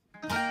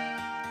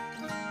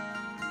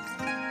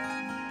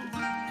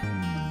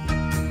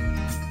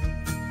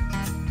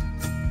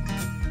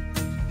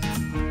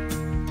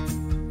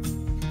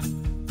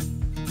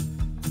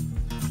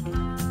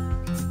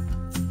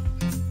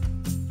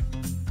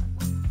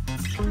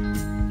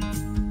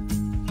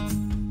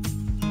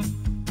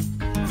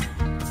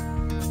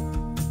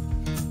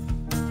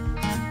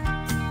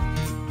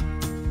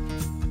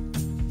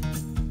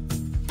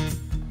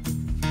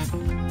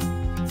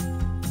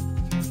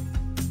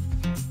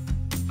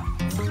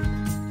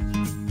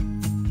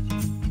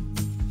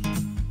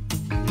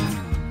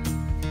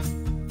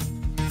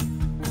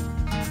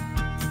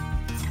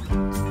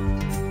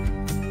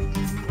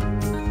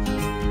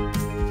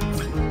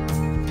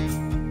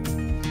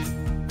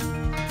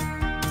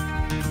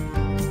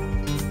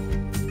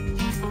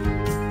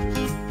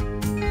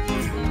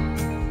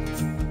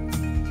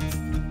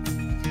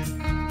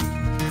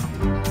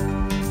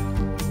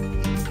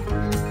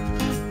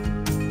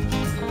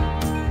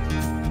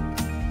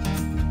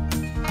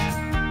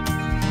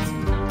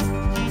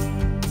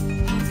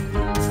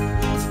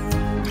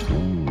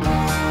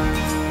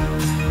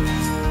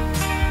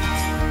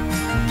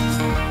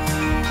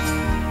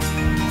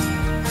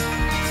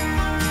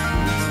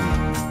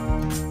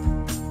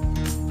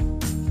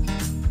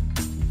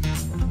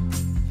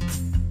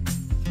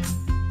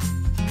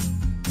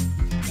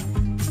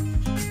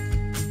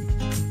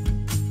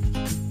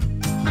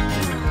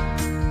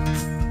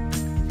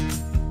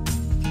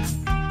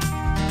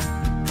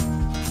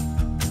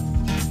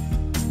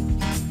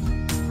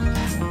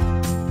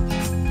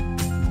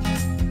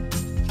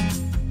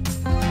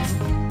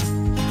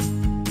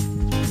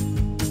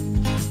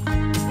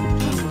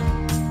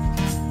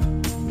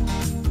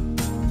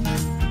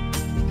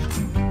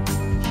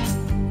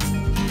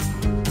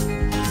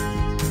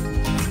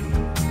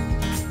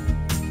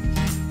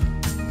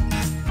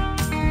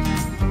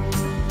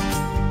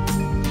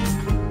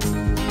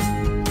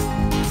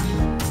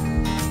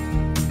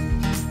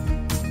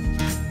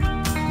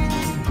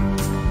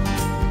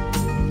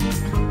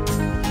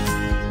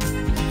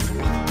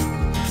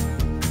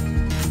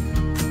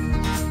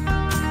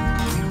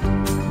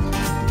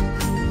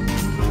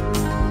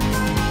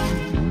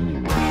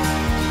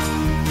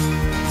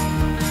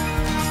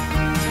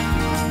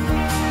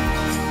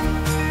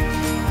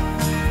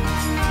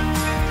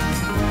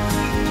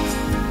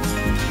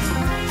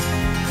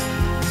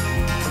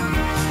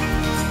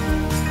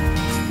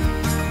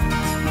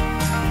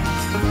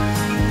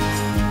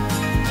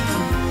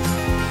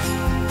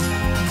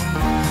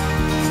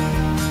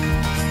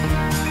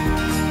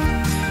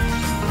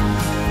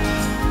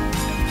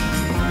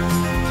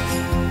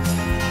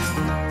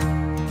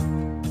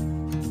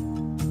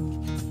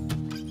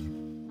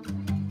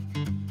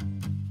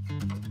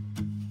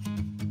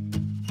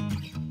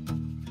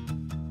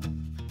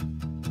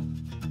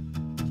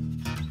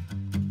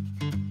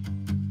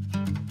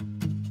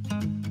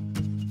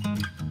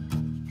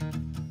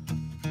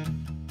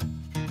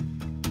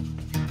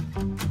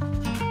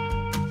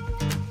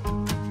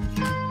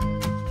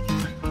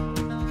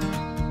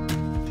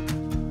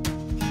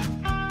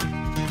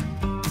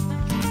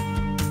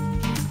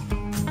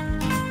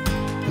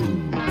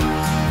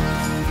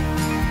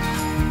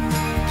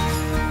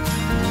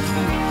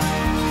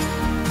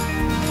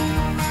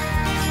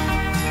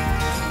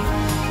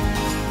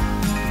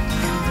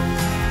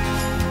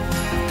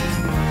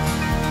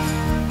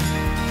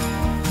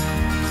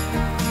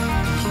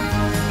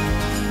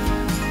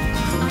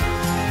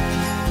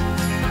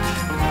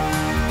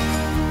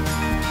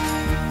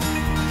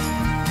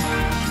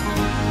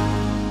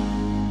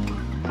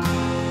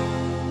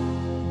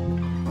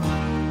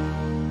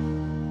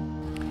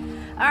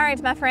 All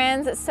right, my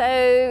friends,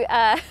 so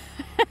y'all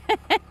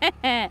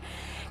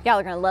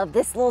are gonna love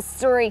this little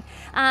story.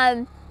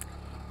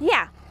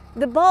 Yeah,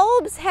 the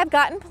bulbs have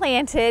gotten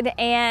planted,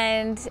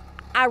 and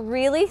I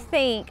really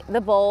think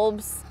the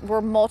bulbs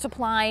were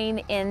multiplying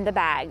in the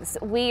bags.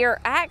 We are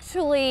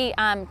actually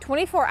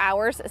 24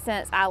 hours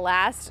since I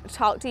last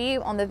talked to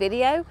you on the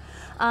video,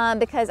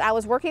 because I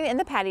was working in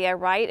the patio,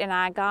 right? And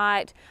I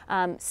got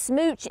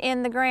smooch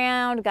in the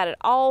ground, got it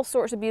all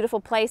sorts of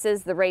beautiful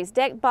places, the raised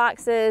deck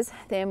boxes.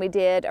 Then we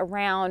did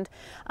around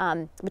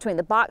between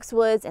the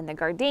boxwoods and the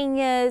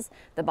gardenias,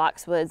 the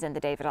boxwoods and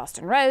the David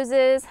Austin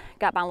roses.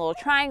 Got my little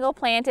triangle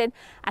planted.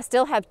 I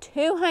still have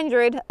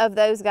 200 of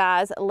those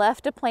guys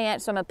left to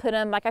plant, so I'm gonna put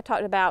them, like I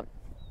talked about,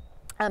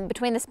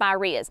 between the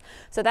spireas.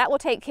 So that will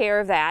take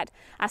care of that.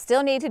 I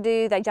still need to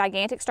do the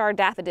gigantic star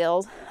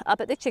daffodils up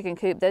at the chicken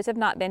coop. Those have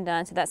not been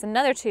done, so that's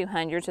another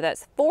 200. So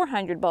that's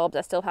 400 bulbs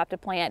I still have to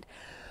plant.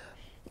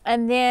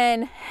 And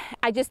then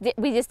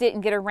we just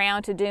didn't get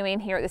around to doing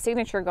here at the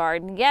signature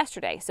garden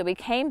yesterday. So we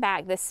came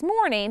back this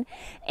morning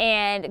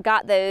and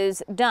got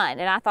those done.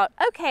 And I thought,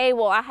 okay,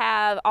 well, I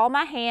have all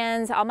my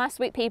hands, all my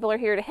sweet people are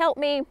here to help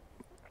me.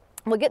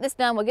 We'll get this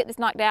done, we'll get this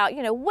knocked out,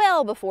 you know,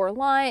 well before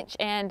lunch,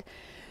 and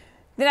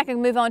then I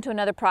can move on to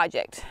another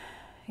project.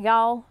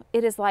 Y'all,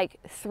 it is like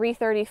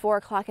 3:30, 4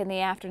 o'clock in the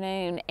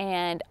afternoon,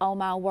 and oh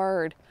my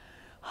word,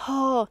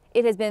 oh,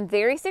 it has been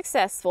very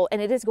successful,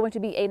 and it is going to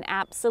be an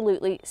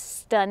absolutely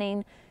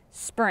stunning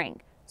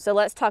spring. So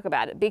let's talk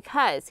about it,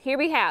 because here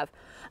we have,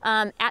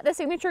 at the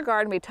signature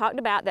garden, we talked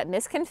about that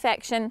Miss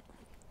Confection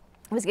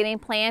was getting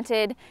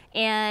planted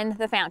in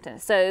the fountain.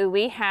 So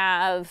we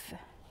have,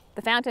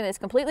 the fountain is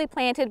completely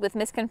planted with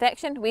Miss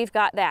Confection. We've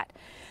got that.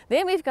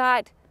 Then we've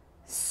got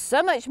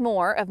so much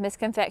more of Miss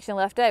Confection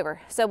left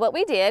over. So what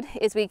we did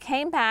is we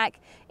came back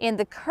in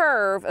the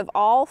curve of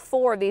all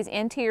 4 of these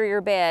interior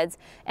beds,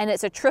 and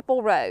it's a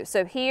triple row.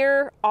 So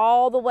here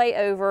all the way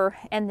over,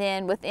 and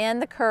then within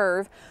the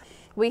curve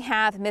we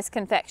have Miss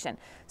Confection.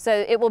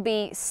 So it will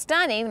be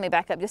stunning. Let me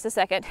back up just a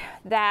second.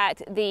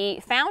 That the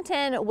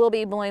fountain will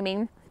be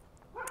blooming.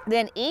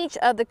 Then each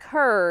of the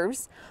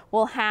curves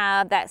will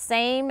have that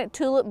same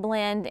tulip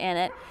blend in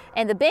it,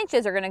 and the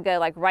benches are going to go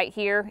like right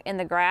here in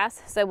the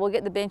grass. So we'll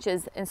get the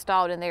benches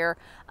installed in there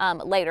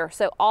later.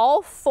 So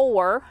all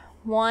 4,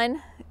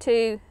 1,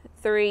 2,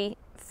 3,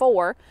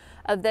 4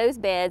 of those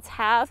beds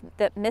have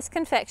the Miss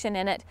Confection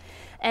in it.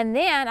 And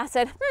then I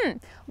said,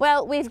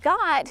 well, we've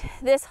got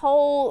this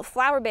whole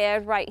flower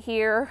bed right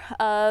here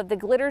of the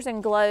Glitters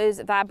and Glows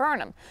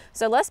viburnum.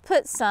 So let's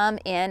put some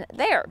in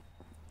there.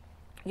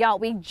 Y'all,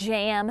 we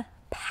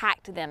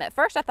jam-packed them. At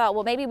first I thought,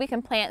 well, maybe we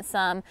can plant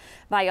some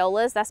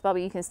violas. That's why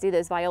you can see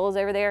those violas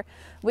over there.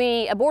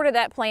 We aborted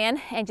that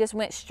plan and just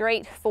went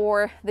straight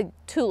for the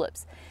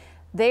tulips.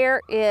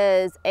 There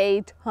is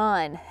a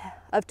ton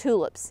of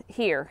tulips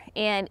here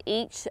in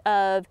each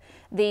of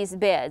these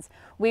beds.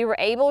 We were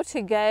able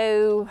to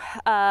go,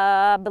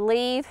 I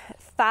believe,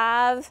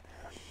 five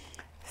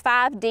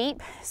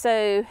deep.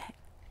 So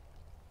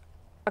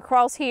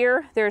across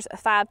here, there's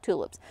 5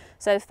 tulips.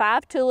 So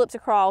 5 tulips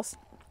across,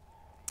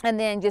 and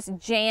then just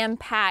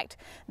jam-packed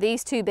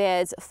these 2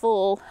 beds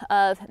full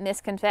of Miss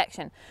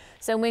Confection.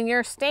 So when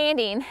you're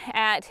standing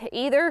at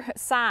either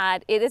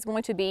side, it is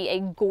going to be a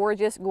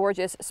gorgeous,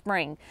 gorgeous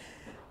spring.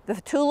 The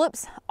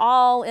tulips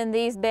all in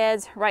these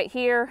beds right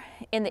here,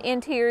 in the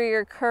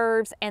interior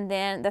curves, and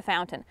then the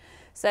fountain.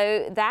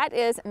 So that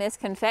is Miss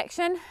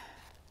Confection.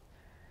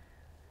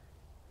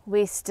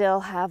 We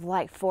still have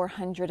like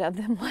 400 of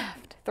them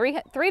left,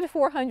 300 to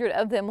 400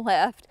 of them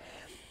left.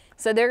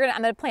 So I'm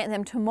gonna plant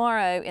them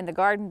tomorrow in the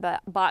garden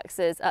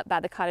boxes up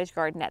by the cottage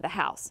garden at the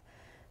house.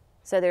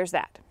 So there's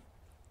that.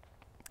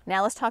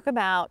 Now let's talk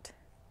about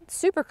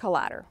Super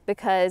Collider,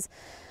 because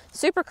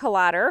Super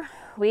Collider,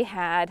 we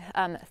had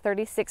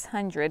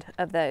 3,600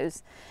 of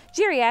those.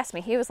 Jerry asked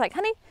me, he was like,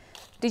 honey,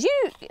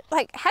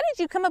 how did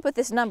you come up with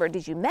this number?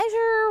 Did you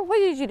measure? What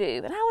did you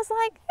do? And I was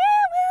like,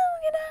 yeah, well,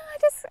 you know,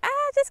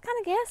 I just kind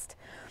of guessed.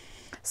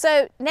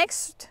 So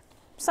next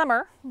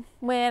summer,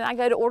 when I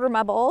go to order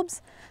my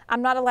bulbs,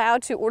 I'm not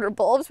allowed to order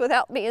bulbs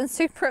without being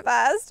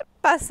supervised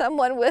by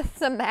someone with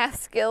some math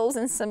skills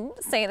and some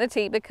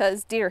sanity,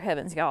 because dear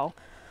heavens, y'all,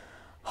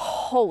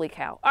 holy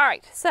cow. All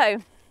right,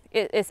 so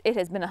it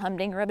has been a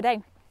humdinger of a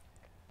day.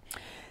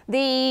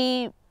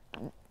 The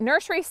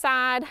nursery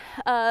side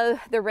of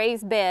the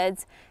raised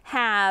beds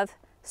have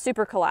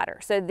Super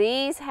Collider. So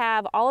these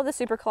have all of the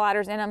Super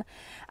Colliders in them.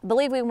 I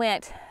believe we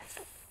went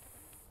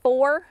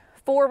four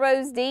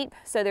rows deep.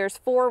 So there's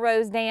 4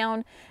 rows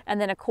down, and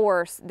then of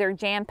course they're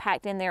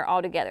jam-packed in there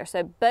all together.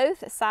 So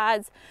both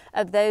sides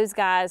of those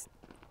guys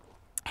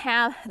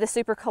have the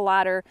Super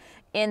Collider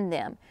in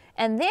them.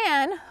 And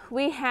then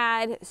we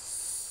had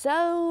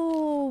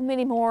so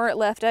many more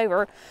left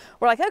over.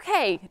 We're like,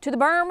 okay, to the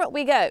berm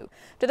we go,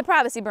 to the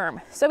privacy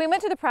berm. So we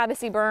went to the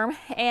privacy berm,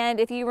 and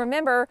if you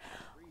remember,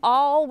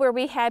 all where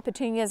we had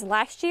petunias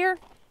last year,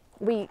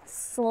 we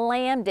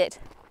slammed it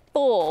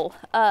full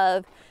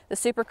of the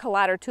Super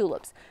Collider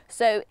tulips.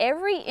 So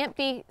every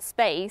empty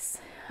space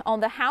on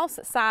the house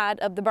side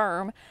of the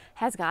berm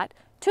has got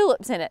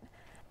tulips in it.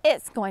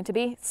 It's going to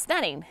be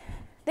stunning.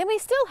 Then we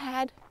still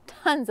had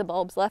tons of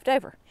bulbs left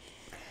over.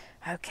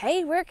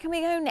 Okay, where can we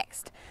go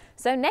next?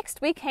 So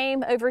next we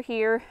came over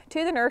here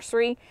to the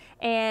nursery,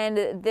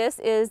 and this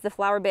is the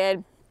flower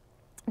bed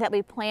that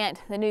we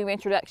plant the new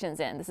introductions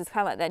in. This is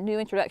kind of like that new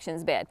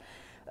introductions bed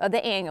of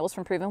the annuals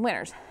from Proven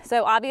Winners.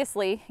 So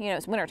obviously, you know,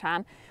 it's winter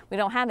time. We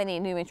don't have any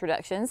new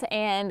introductions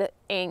and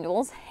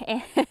annuals.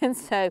 And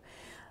so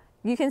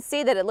you can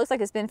see that it looks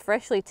like it's been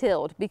freshly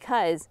tilled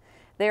because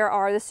there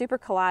are the Super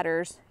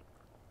Colliders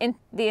in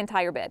the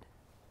entire bed.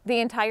 The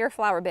entire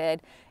flower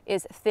bed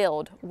is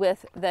filled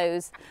with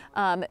those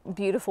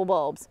beautiful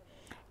bulbs.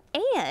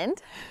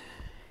 And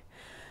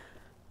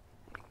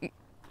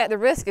at the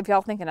risk of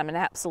y'all thinking I'm an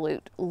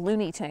absolute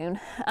Looney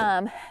Tune,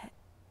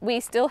 we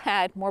still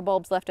had more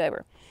bulbs left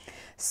over.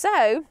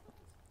 So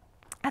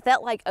I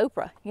felt like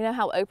Oprah. You know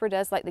how Oprah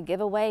does like the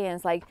giveaway, and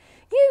it's like,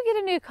 you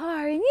get a new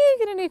car, and you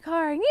get a new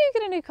car, and you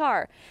get a new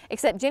car.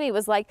 Except Jenny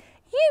was like,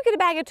 you get a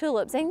bag of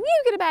tulips, and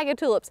you get a bag of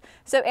tulips.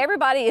 So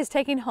everybody is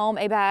taking home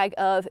a bag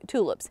of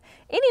tulips,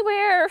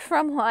 anywhere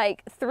from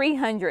like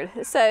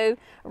 300. So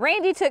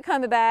Randy took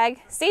home a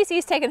bag,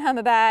 Cece's taking home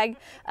a bag,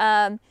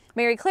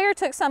 Mary Claire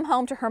took some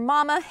home to her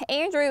mama,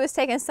 Andrew was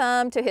taking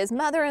some to his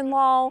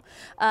mother-in-law,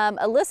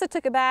 Alyssa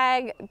took a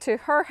bag to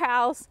her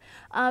house.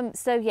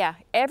 So yeah,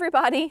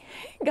 everybody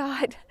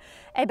got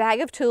a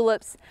bag of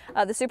tulips,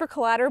 the Super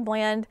Collider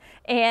blend,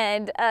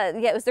 and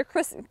yeah, it was their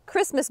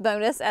Christmas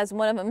bonus, as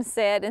one of them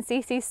said, and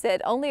Cece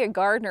said only a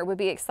gardener would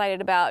be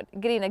excited about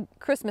getting a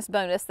Christmas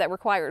bonus that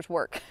requires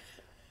work,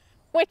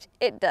 which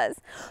it does.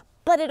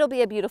 But it'll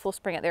be a beautiful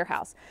spring at their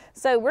house.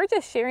 So we're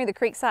just sharing the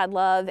Creekside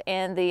love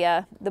and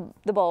the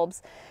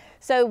bulbs.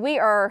 So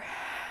we're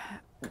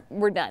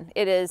done.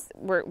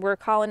 We're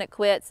calling it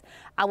quits.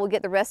 I will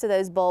get the rest of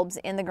those bulbs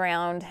in the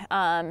ground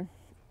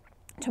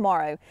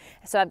tomorrow.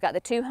 So I've got the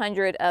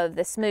 200 of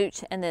the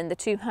smooch and then the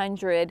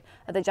 200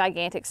 of the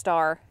gigantic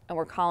star, and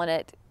we're calling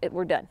it,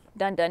 we're done.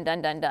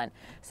 Done.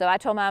 So I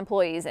told my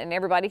employees and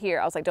everybody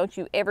here, I was like, don't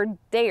you ever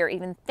dare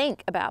even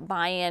think about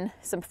buying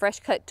some fresh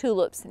cut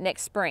tulips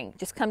next spring.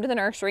 Just come to the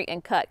nursery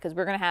and cut, because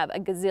we're gonna have a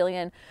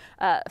gazillion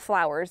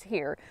flowers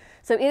here.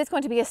 So it is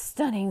going to be a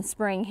stunning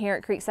spring here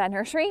at Creekside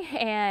Nursery,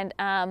 and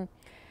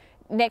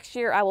next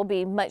year I will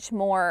be much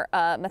more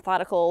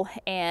methodical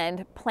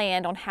and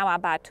planned on how I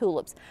buy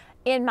tulips.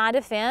 In my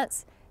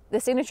defense,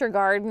 the signature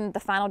garden, the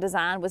final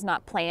design was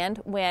not planned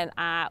when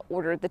I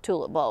ordered the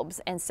tulip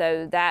bulbs. And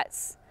so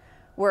that's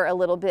where a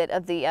little bit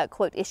of the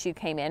quote issue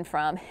came in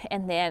from.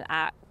 And then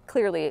I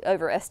clearly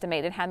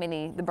overestimated how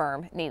many the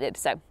berm needed.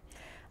 So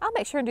I'll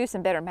make sure and do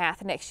some better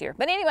math next year.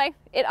 But anyway,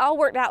 it all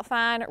worked out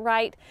fine,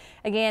 right?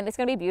 Again, it's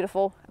gonna be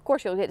beautiful. Of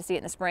course, you'll get to see it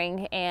in the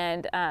spring.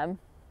 And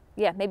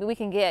yeah, maybe we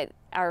can get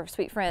our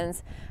sweet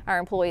friends, our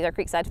employees, our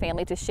Creekside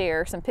family to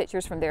share some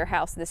pictures from their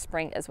house this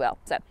spring as well.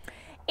 So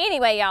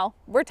anyway, y'all,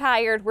 we're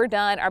tired, we're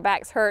done, our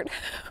backs hurt.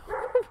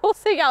 We'll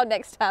see y'all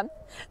next time.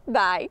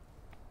 Bye.